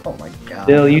 Oh my god.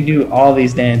 Bill, you do all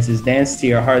these dances. Dance to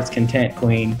your heart's content,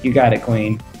 queen. You got it,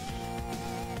 queen.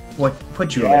 What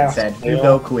Julian Yeah, said. You Bill.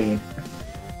 go, queen.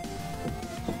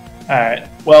 All right.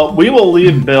 Well, we will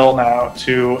leave Bill now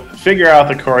to figure out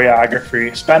the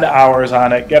choreography, spend hours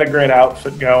on it, get a great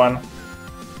outfit going,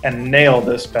 and nail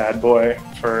this bad boy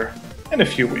in a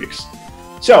few weeks.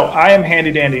 So I am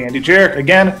Handy Dandy Andy Jarek.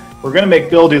 Again, we're going to make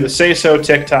Bill do the Say So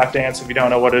TikTok dance. If you don't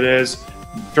know what it is,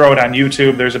 throw it on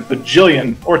YouTube. There's a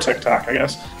bajillion, or TikTok, I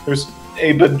guess. There's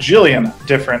a bajillion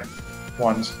different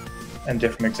ones and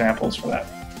different examples for that.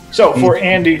 So for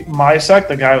Andy Mysek,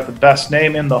 the guy with the best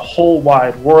name in the whole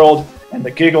wide world, and the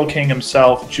Giggle King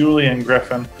himself, Julian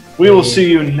Griffin, we will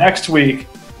see you next week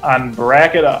on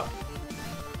Bracket Up.